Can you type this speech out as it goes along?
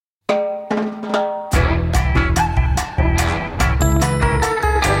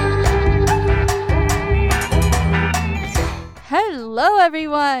Hello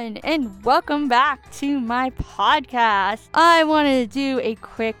everyone, and welcome back to my podcast. I wanted to do a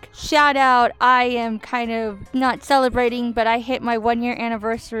quick shout out. I am kind of not celebrating, but I hit my 1-year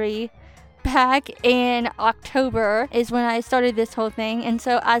anniversary back in October is when I started this whole thing. And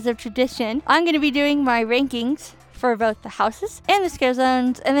so as of tradition, I'm going to be doing my rankings for both the houses and the scare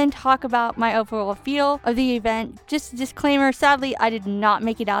zones, and then talk about my overall feel of the event. Just a disclaimer, sadly I did not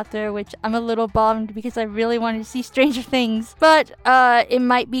make it out there, which I'm a little bummed because I really wanted to see Stranger Things, but it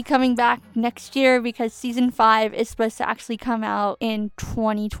might be coming back next year because season 5 is supposed to actually come out in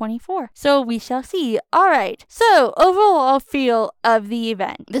 2024, so we shall see. Alright, so overall feel of the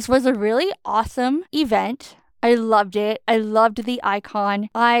event. This was a really awesome event. I loved it. I loved the icon.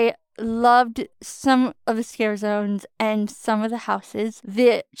 I loved some of the scare zones and some of the houses.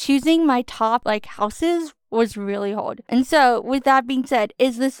 Choosing my top houses was really hard. And so with that being said,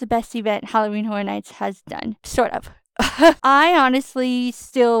 is this the best event Halloween Horror Nights has done? Sort of. I honestly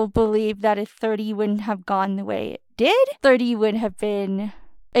still believe that if 30 wouldn't have gone the way it did, 30 would have been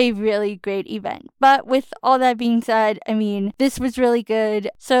a really great event. But with all that being said, I mean, this was really good.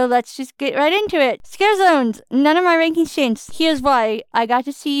 So let's just get right into it. Scare zones. None of my rankings changed. Here's why. I got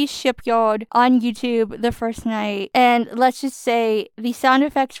to see Shipyard on YouTube the first night, and let's just say the sound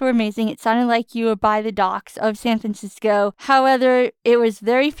effects were amazing. It sounded like you were by the docks of San Francisco. However, it was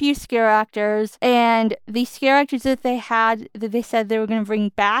very few scare actors, and the scare actors that they said they were going to bring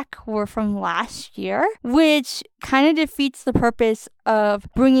back were from last year, which kind of defeats the purpose of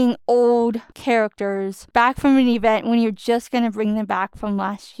bringing old characters back from an event when you're just going to bring them back from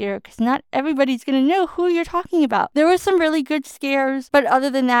last year, because not everybody's going to know who you're talking about. There were some really good scares, but other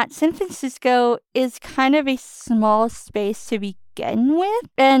than that, San Francisco is kind of a small space to begin with,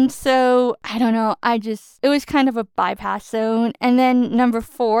 and so I don't know, it was kind of a bypass zone. And then number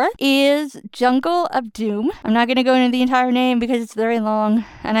 4 is Jungle of Doom. I'm not going to go into the entire name because it's very long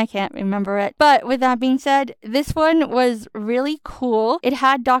and I can't remember it, but with that being said, this one was really cool. It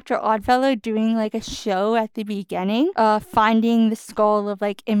had Dr. Oddfellow doing a show at the beginning, finding the skull of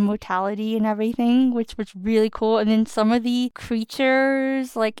immortality and everything, which was really cool. And then some of the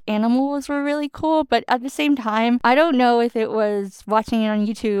creatures, animals, were really cool, but at the same time, I don't know if it was watching it on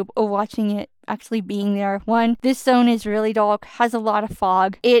YouTube or watching it actually being there. One, this zone is really dark, has a lot of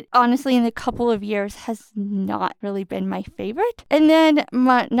fog. It honestly in a couple of years has not really been my favorite. And then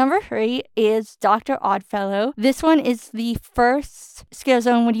my number 3 is Dr. Oddfellow. This one is the first scare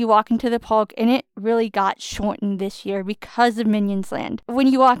zone when you walk into the park, and it really got shortened this year because of Minions Land. When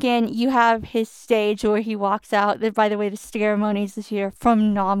you walk in, you have his stage where he walks out. By the way, the ceremonies this year,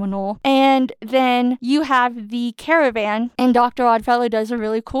 phenomenal. And then you have the caravan, and Dr. Oddfellow does a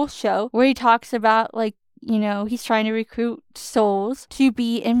really cool show where he talks about he's trying to recruit souls to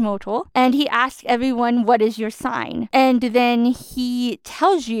be immortal, and he asks everyone, what is your sign? And then he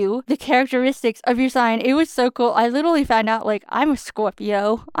tells you the characteristics of your sign. It was so cool. I literally found out I'm a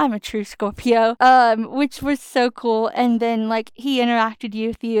Scorpio. I'm a true Scorpio, which was so cool. And then he interacted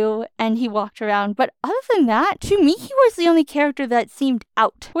with you and he walked around. But other than that, to me, he was the only character that seemed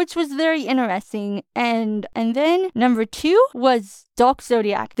out, which was very interesting. And then number 2 was Dark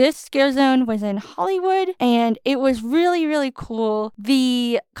Zodiac. This scare zone was in Hollywood, and it was really, really cool.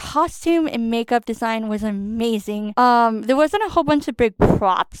 The costume and makeup design was amazing. There wasn't a whole bunch of big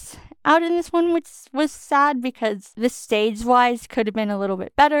props out in this one, which was sad because the stage-wise could have been a little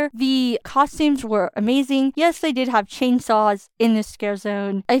bit better. The costumes were amazing. Yes, they did have chainsaws in the scare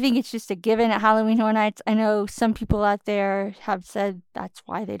zone. I think it's just a given at Halloween Horror Nights. I know some people out there have said that's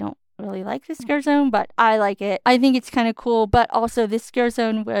why they don't really like the scare zone, but I like it. I think it's kind of cool, but also this scare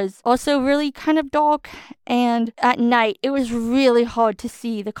zone was also really kind of dark, and at night it was really hard to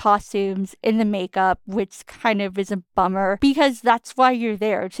see the costumes and the makeup, which kind of is a bummer because that's why you're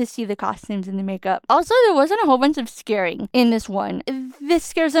there, to see the costumes and the makeup. Also, there wasn't a whole bunch of scaring in this one. This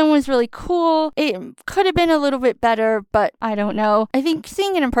scare zone was really cool. It could have been a little bit better, but I don't know. I think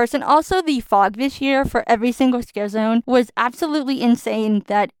seeing it in person, also the fog this year for every single scare zone was absolutely insane,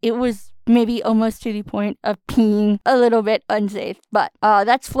 that it was maybe almost to the point of being a little bit unsafe. But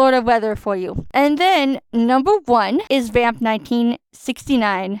that's Florida weather for you. And then number 1 is Vamp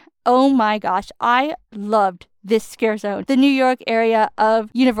 1969. Oh my gosh, I loved this scare zone. The New York area of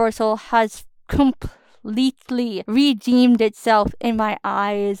Universal has completely redeemed itself in my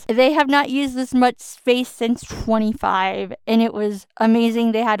eyes. They have not used this much space since 25, and it was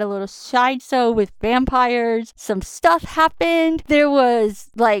amazing. They had a little sideshow with vampires. Some stuff happened. There was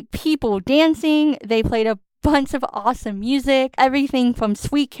people dancing. They played a bunch of awesome music, everything from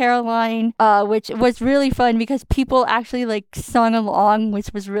Sweet Caroline, which was really fun because people actually like sung along,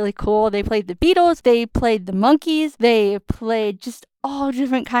 which was really cool. They played the Beatles, they played the Monkees, they played just all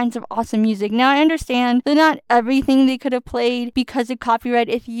different kinds of awesome music. Now, I understand that not everything they could have played because of copyright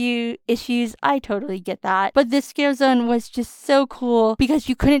issues. I totally get that. But this Scare Zone was just so cool because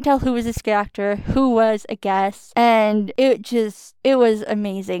you couldn't tell who was a scare actor, who was a guest, and it was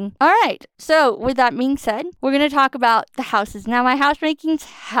amazing. All right, so with that being said, we're going to talk about the houses. Now, my house rankings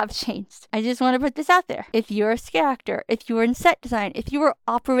have changed. I just want to put this out there. If you're a scare actor, if you were in set design, if you were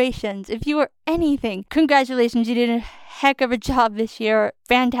operations, if you were anything, congratulations, you did a heck of a job this year.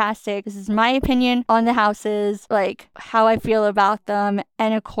 Fantastic. This is my opinion on the houses, like how I feel about them.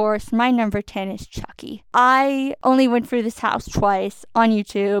 And of course, my number 10 is Chucky. I only went through this house twice on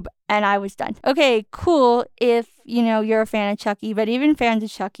YouTube and I was done. Okay, cool if, you're a fan of Chucky, but even fans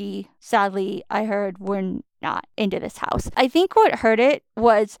of Chucky, sadly, I heard were not into this house. I think what hurt it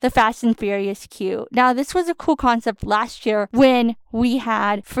was the Fast and Furious queue. Now, this was a cool concept last year when we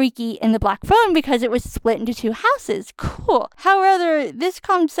had Freaky in the Black Phone because it was split into two houses. Cool. However, this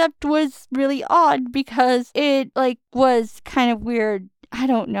concept was really odd because it was kind of weird. I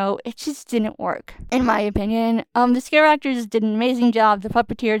don't know. It just didn't work, in my opinion. The scare actors did an amazing job. The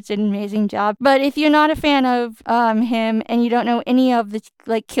puppeteers did an amazing job. But if you're not a fan of him and you don't know any of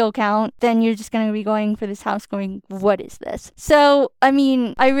the kill count, then you're just going to be going for this house going, what is this? So, I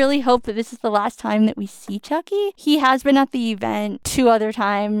really hope that this is the last time that we see Chucky. He has been at the event 2 other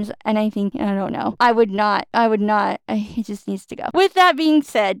times, and I don't know. I would not. He just needs to go. With that being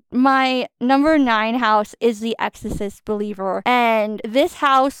said, my number 9 house is The Exorcist Believer, and this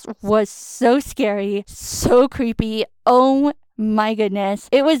house was so scary, so creepy. Oh my goodness.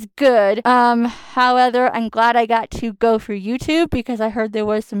 It was good. However, I'm glad I got to go through YouTube because I heard there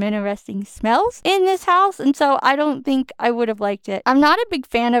was some interesting smells in this house, and so I don't think I would have liked it. I'm not a big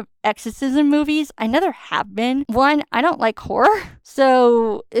fan of exorcism movies. I never have been. One, I don't like horror.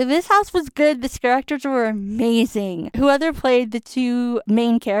 So this house was good. The scare actors were amazing. Whoever played the 2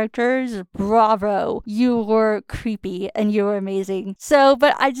 main characters, bravo. You were creepy and you were amazing. So,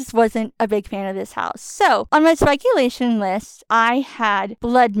 but I just wasn't a big fan of this house. So on my speculation list, I had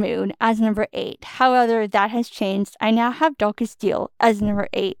Blood Moon as number 8. However, that has changed. I now have Darkest Deal as number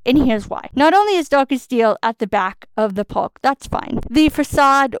 8. And here's why. Not only is Darkest Deal at the back of the park, that's fine. The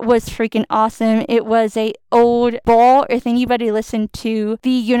facade was freaking awesome. It was a old ball. If anybody listened to the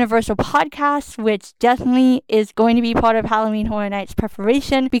Universal podcast, which definitely is going to be part of Halloween Horror Nights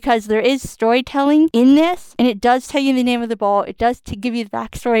preparation because there is storytelling in this and it does tell you the name of the ball. It does to give you the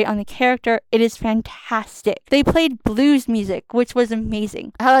backstory on the character. It is fantastic. They played blues music, which was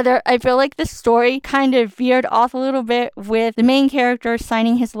amazing. However, I feel like the story kind of veered off a little bit with the main character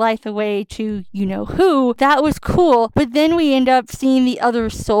signing his life away to who. That was cool, but then we end up seeing the other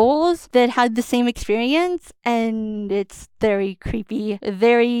souls that had the same experience, and it's very creepy,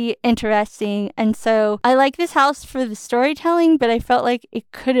 very interesting. And so I like this house for the storytelling, but I felt like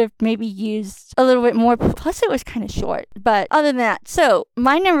it could have maybe used a little bit more. Plus, it was kind of short. But other than that, so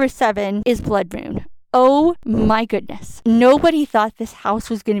my number 7 is Blood Moon. Oh my goodness. Nobody thought this house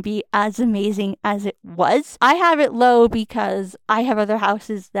was going to be as amazing as it was. I have it low because I have other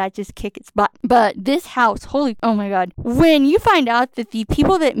houses that just kick its butt. But this house, oh my god. When you find out that the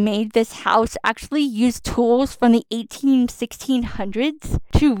people that made this house actually used tools from the 1600s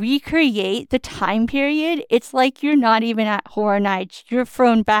to recreate the time period, it's like you're not even at Horror Nights. You're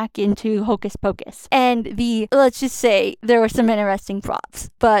thrown back into Hocus Pocus. And let's just say there were some interesting props.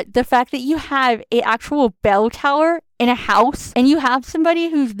 But the fact that you have an actual bell tower in a house and you have somebody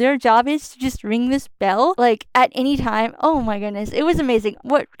whose their job is to just ring this bell at any time. Oh my goodness, it was amazing.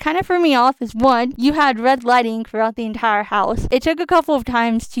 What kind of threw me off is, one, you had red lighting throughout the entire house. It took a couple of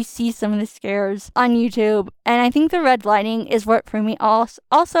times to see some of the scares on YouTube, and I think the red lighting is what threw me off.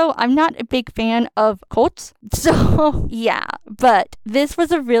 Also, I'm not a big fan of cults, so yeah, but this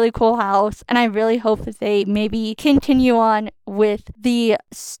was a really cool house, and I really hope that they maybe continue on with the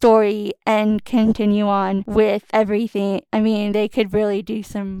story and continue on with everything. They could really do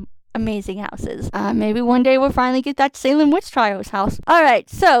some amazing houses. Maybe one day we'll finally get that Salem Witch Trials house. Alright,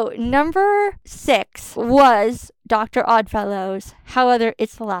 so number 6 was Dr. Oddfellows. However,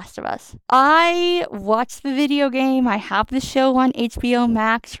 it's The Last of Us. I watched the video game. I have the show on HBO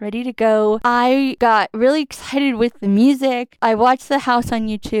Max ready to go. I got really excited with the music. I watched the house on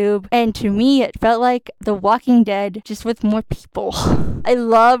YouTube, and to me, it felt like The Walking Dead, just with more people. I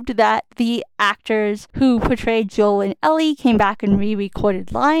loved that the actors who portrayed Joel and Ellie came back and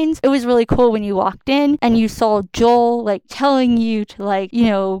re-recorded lines. It was really cool when you walked in and you saw Joel telling you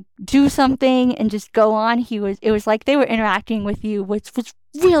to do something and just go on. It was like they were interacting with you, which was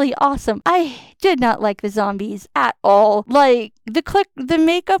really awesome. I did not like the zombies at all. Like, the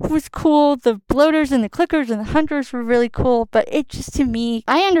makeup was cool, the bloaters and the clickers and the hunters were really cool, but it just, to me,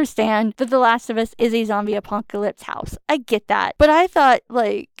 I understand that The Last of Us is a zombie apocalypse house. I get that. But I thought,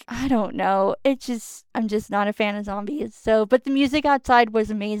 like, I don't know. I'm just not a fan of zombies. So, but the music outside was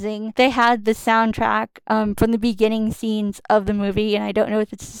amazing. They had the soundtrack from the beginning scenes of the movie, and I don't know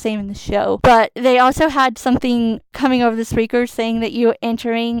if it's the same in the show. But they also had something coming over the speakers saying that you were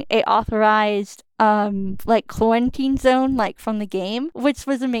entering a authorized like quarantine zone, like from the game, which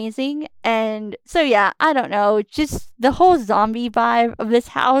was amazing. And so yeah, I don't know, just the whole zombie vibe of this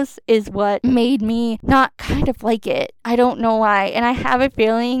house is what made me not kind of like it. I don't know why. And I have a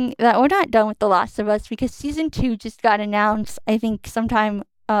feeling that we're not done with The Last of Us, because season 2 just got announced, I think sometime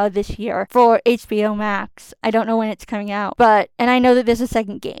this year for HBO Max. I don't know when it's coming out, and I know that there's a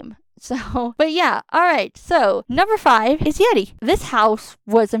second game. So, but yeah, alright, so number 5 is Yeti. This house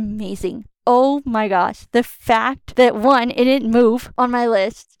was amazing. Oh my gosh. The fact that 1, it didn't move on my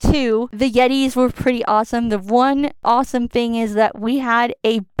list. 2, the Yetis were pretty awesome. The one awesome thing is that we had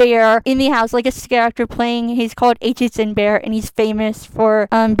a bear in the house, like a character playing. He's called HHN Bear, and he's famous for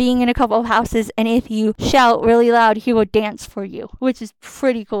being in a couple of houses, and if you shout really loud, he will dance for you, which is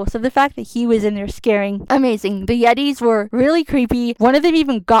pretty cool. So the fact that he was in there scaring, amazing. The Yetis were really creepy. One of them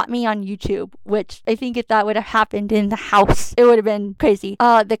even got me on YouTube, which I think if that would have happened in the house, it would have been crazy.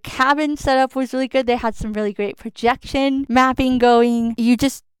 The cabin setup was really good. They had some really great projection mapping going. You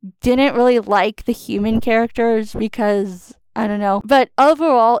just didn't really like the human characters because, I don't know. But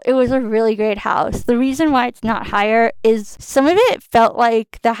overall, it was a really great house. The reason why it's not higher is some of it felt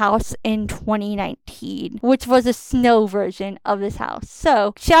like the house in 2019, which was a snow version of this house.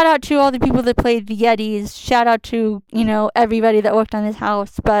 So, shout out to all the people that played the Yetis. Shout out to, everybody that worked on this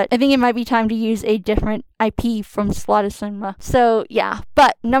house. But I think it might be time to use a different IP from Slaughter Cinema. So, yeah.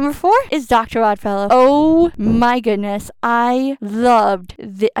 But number 4 is Dr. Oddfellow. Oh my goodness. I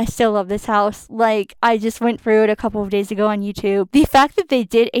still love this house. Like, I just went through it a couple of days ago on YouTube. The fact that they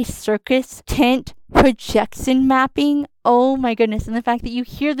did a circus tent projection mapping, oh my goodness. And the fact that you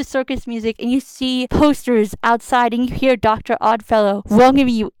hear the circus music and you see posters outside and you hear Dr. Oddfellow welcoming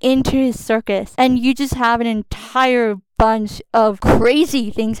you into his circus, and you just have an entire bunch of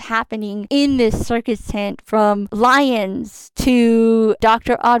crazy things happening in this circus tent, from lions to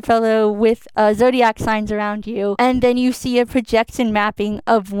Dr. Oddfellow with zodiac signs around you, and then you see a projection mapping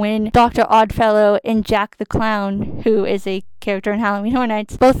of when Dr. Oddfellow and Jack the Clown, who is a character in Halloween Horror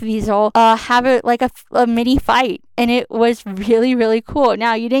Nights, both of these all have a mini fight, and it was really, really cool.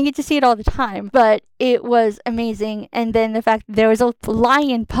 Now, you didn't get to see it all the time, but it was amazing. And then the fact that there was a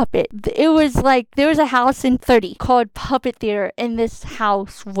lion puppet. It was like, there was a house in 30 called Puppet Theater, and this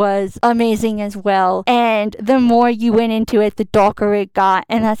house was amazing as well. And the more you went into it, the darker it got,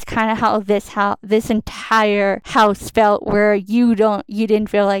 and that's kind of how this entire house felt, where you didn't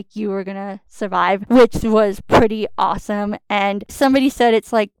feel like you were gonna survive, which was pretty awesome. And somebody said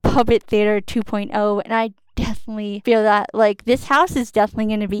it's like Puppet Theater 2.0, and I definitely feel that. Like, this house is definitely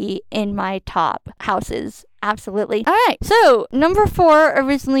going to be in my top houses. Absolutely. Alright, so number 3,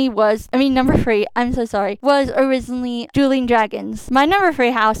 I'm so sorry, was originally Dueling Dragons. My number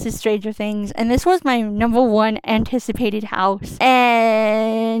 3 house is Stranger Things, and this was my number 1 anticipated house.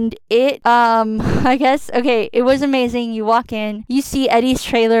 And it, it was amazing. You walk in, you see Eddie's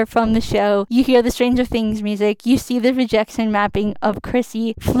trailer from the show, you hear the Stranger Things music, you see the projection mapping of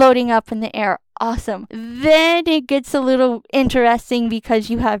Chrissy floating up in the air. Awesome. Then it gets a little interesting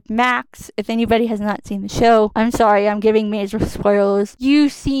because you have Max. If anybody has not seen the show, I'm sorry, I'm giving major spoilers. You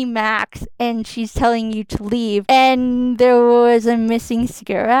see Max and she's telling you to leave, and there was a missing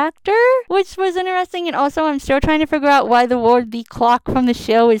scare actor, which was interesting. And also, I'm still trying to figure out why the clock from the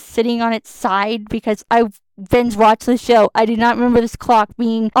show is sitting on its side, because I've binge watched the show. I did not remember this clock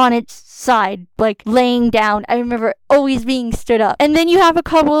being on its side, like laying down. I remember always being stood up. And then you have a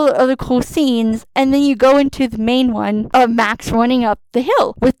couple of other cool scenes, and then you go into the main one of Max running up the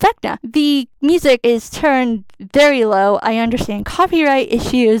hill with Vecna. The music is turned very low. I understand copyright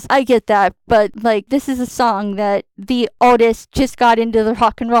issues. I get that. But, like, this is a song that the artist just got into the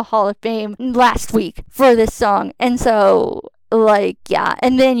Rock and Roll Hall of Fame last week for this song. And so, like, yeah.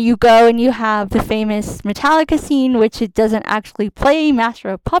 And then you go and you have the famous Metallica scene, which it doesn't actually play Master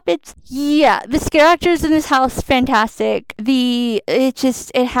of Puppets. Yeah, the scare actors in this house, fantastic.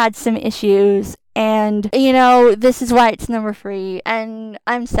 It had some issues. And, this is why it's number 3. And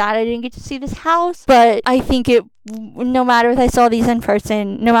I'm sad I didn't get to see this house, but I think it no matter if I saw these in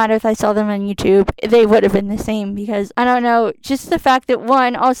person, no matter if I saw them on YouTube, they would have been the same, because I don't know, just the fact that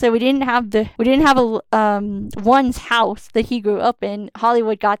we didn't have one's house that he grew up in.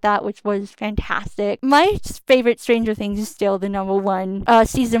 Hollywood got that, which was fantastic. My favorite Stranger Things is still the number one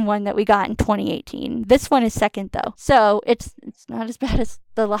season 1 that we got in 2018. This one is second though, so it's not as bad as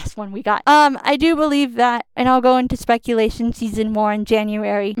the last one we got. I do believe that, and I'll go into speculation season more in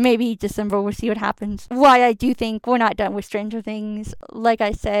January, maybe December, we'll see what happens. Why I do think we're not done with Stranger Things. Like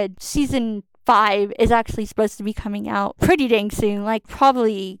I said, season 5 is actually supposed to be coming out pretty dang soon, like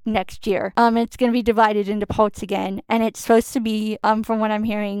probably next year. It's going to be divided into parts again, and it's supposed to be, from what I'm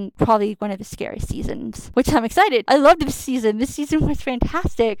hearing, probably one of the scariest seasons, which I'm excited. I loved this season. This season was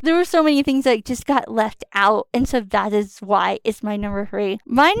fantastic. There were so many things that just got left out, and so that is why it's my number 3.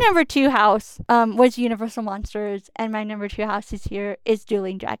 My number 2 house, was Universal Monsters, and my number 2 house this year is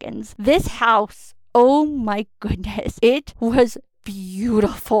Dueling Dragons. This house, oh my goodness, it was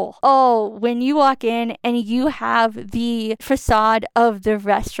beautiful. Oh, when you walk in and you have the facade of the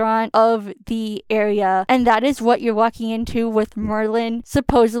restaurant of the area, and that is what you're walking into, with Merlin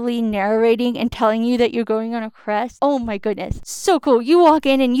supposedly narrating and telling you that you're going on a quest. Oh my goodness, so cool. You walk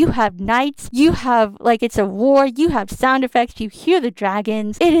in and you have knights, you have like it's a war, you have sound effects, you hear the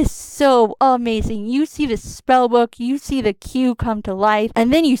dragons. It is so amazing. You see the spell book, you see the queue come to life,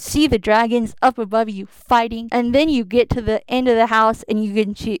 and then you see the dragons up above you fighting, and then you get to the end of the house and you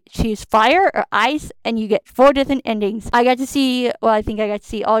can choose fire or ice, and you get 4 different endings. I think I got to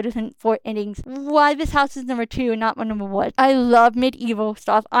see all different 4 endings. Why this house is number 2 and not my number 1? I love medieval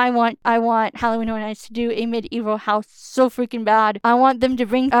stuff. I want Halloween Horror Nights to do a medieval house so freaking bad. I want them to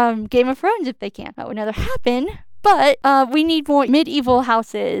bring Game of Thrones if they can. That would never happen. But we need more medieval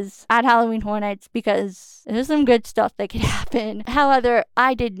houses at Halloween Horror Nights, because there's some good stuff that could happen. However,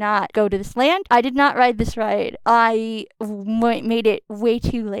 I did not go to this land. I did not ride this ride. I made it way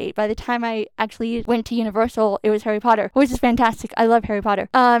too late. By the time I actually went to Universal, it was Harry Potter, which is fantastic. I love Harry Potter.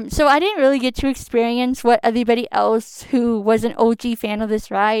 So I didn't really get to experience what everybody else who was an OG fan of this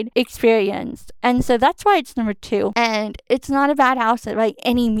ride experienced. And so that's why it's number 2. And it's not a bad house by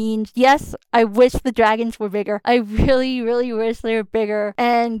any means. Yes, I wish the dragons were bigger. I really, really wish they were bigger.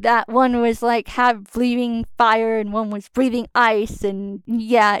 And that one was like breathing fire and one was breathing ice. And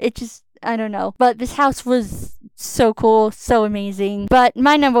yeah, I don't know. But this house was so cool, so amazing. But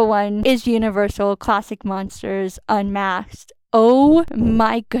my number 1 is Universal Classic Monsters Unmasked. Oh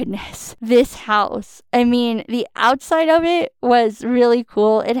my goodness. This house. I mean, the outside of it was really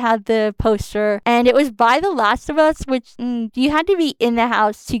cool. It had the poster, and it was by The Last of Us, which you had to be in the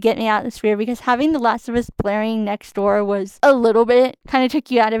house to get the atmosphere, because having The Last of Us blaring next door was a little bit, kind of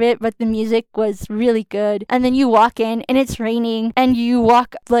took you out of it, but the music was really good. And then you walk in and it's raining, and you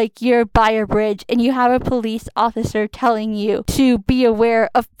walk like you're by a bridge, and you have a police officer telling you to be aware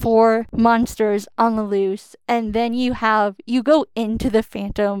of 4 monsters on the loose. And then you go into the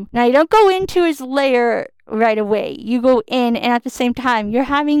Phantom. Now, you don't go into his lair right away. You go in, and at the same time, you're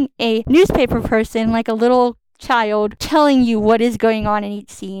having a newspaper person, like a little child, telling you what is going on in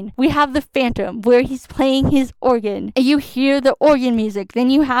each scene. We have the Phantom, where he's playing his organ, and you hear the organ music. Then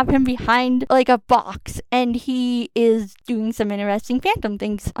you have him behind like a box, and he is doing some interesting Phantom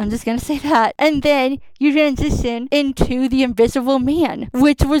things. I'm just gonna say that. And then you transition into the Invisible Man,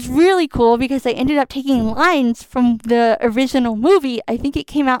 which was really cool, because they ended up taking lines from the original movie. I think it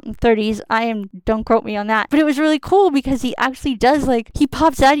came out in 30s. Don't quote me on that. But it was really cool, because he actually does, he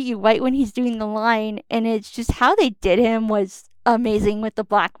pops out at you right when he's doing the line, and it's just how they did him was amazing with the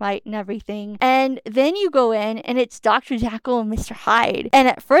black light and everything. And then you go in, and it's Dr. Jekyll and Mr. Hyde. And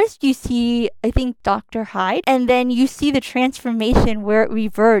at first you see, I think, Dr. Hyde, and then you see the transformation where it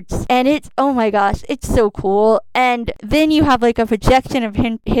reverts. And it's, oh my gosh, it's so cool. And then you have a projection of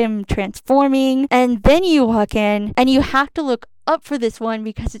him transforming. And then you walk in, and you have to look up for this one,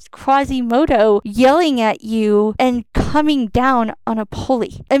 because it's Quasimodo yelling at you and coming down on a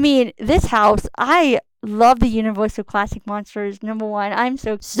pulley. I mean, this house, I love the Universal Classic Monsters number 1. I'm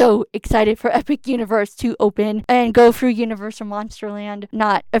so excited for Epic Universe to open and go through Universal Monsterland.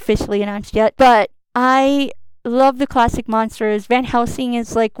 Not officially announced yet, but I love the classic monsters. Van Helsing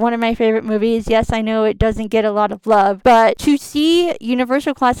is one of my favorite movies. Yes, I know it doesn't get a lot of love, but to see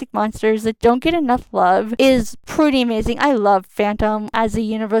Universal Classic Monsters that don't get enough love is pretty amazing. I love Phantom as a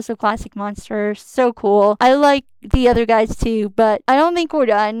Universal Classic Monster. So cool. I like the other guys too, but I don't think we're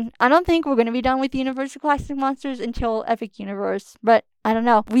done. I don't think we're going to be done with Universal Classic Monsters until Epic Universe, but I don't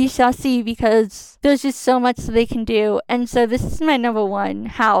know. We shall see, because there's just so much that they can do. And so this is my number one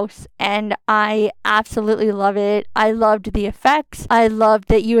house, and I absolutely love it. I loved the effects. I loved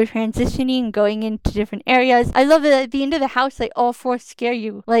that you were transitioning, going into different areas. I love that at the end of the house, like, all four scare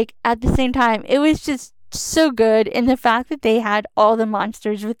you, like, at the same time. It was just so good. And the fact that they had all the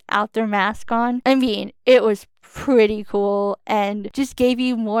monsters without their mask on, I mean, it was pretty cool, and just gave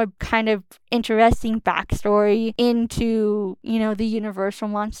you more kind of interesting backstory into, the Universal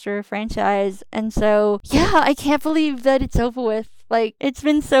Monster franchise. And so, yeah, I can't believe that it's over with. Like, it's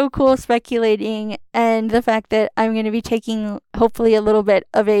been so cool speculating, and the fact that I'm going to be taking hopefully a little bit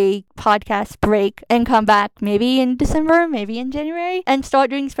of a podcast break and come back maybe in December, maybe in January, and start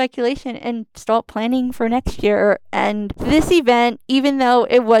doing speculation and start planning for next year. And this event, even though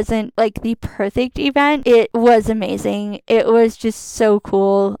it wasn't like the perfect event, it was amazing. It was just so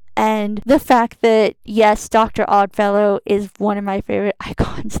cool. And the fact that, yes, Dr. Oddfellow is one of my favorite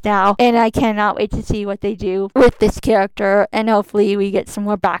icons now, and I cannot wait to see what they do with this character, and hopefully we get some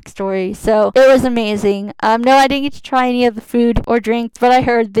more backstory. So it was amazing. No, I didn't get to try any of the food or drinks, but I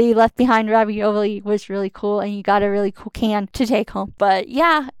heard the Left Behind ravioli was really cool, and you got a really cool can to take home. But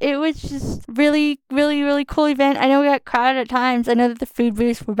yeah, it was just really, really, really cool event. I know we got crowded at times. I know that the food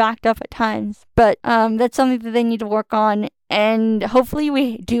booths were backed up at times, but that's something that they need to work on. And hopefully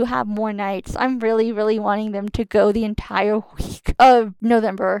we do have more nights. I'm really, really wanting them to go the entire week of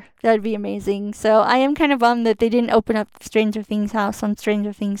November. That'd be amazing. So I am kind of bummed that they didn't open up Stranger Things house on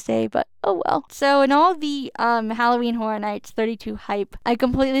Stranger Things Day, but oh well. So in all the Halloween Horror Nights 32 hype, I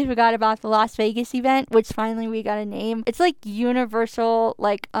completely forgot about the Las Vegas event, which finally we got a name. It's like Universal,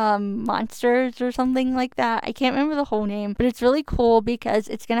 like Monsters or something like that. I can't remember the whole name, but it's really cool because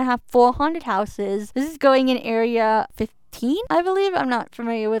it's going to have 4 haunted houses. This is going in area 15, I believe. I'm not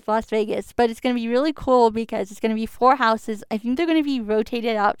familiar with Las Vegas, but it's going to be really cool because it's going to be 4 houses. I think they're going to be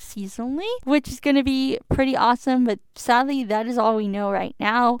rotated out seasonally, which is going to be pretty awesome, but sadly that is all we know right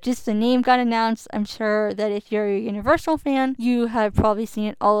now. Just the name got announced. I'm sure that if you're a Universal fan, you have probably seen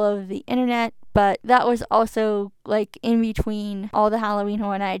it all over the internet. But that was also like in between all the Halloween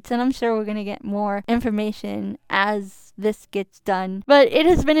Horror Nights, and I'm sure we're going to get more information as this gets done. But it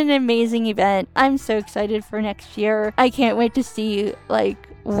has been an amazing event. I'm so excited for next year. I can't wait to see like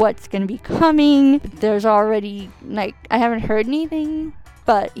what's going to be coming. There's already like, I haven't heard anything.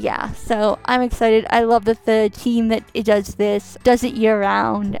 But yeah, so I'm excited. I love that the team that does this does it year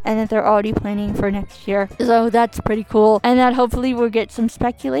round, and that they're already planning for next year. So that's pretty cool. And that hopefully we'll get some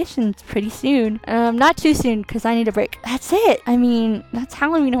speculations pretty soon. Not too soon, because I need a break. That's it. I mean, that's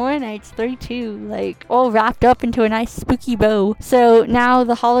Halloween Horror Nights 32, like all wrapped up into a nice spooky bow. So now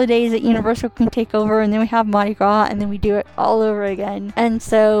the holidays at Universal can take over, and then we have Mardi Gras, and then we do it all over again. And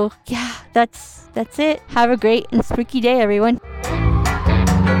so yeah, that's it. Have a great and spooky day, everyone.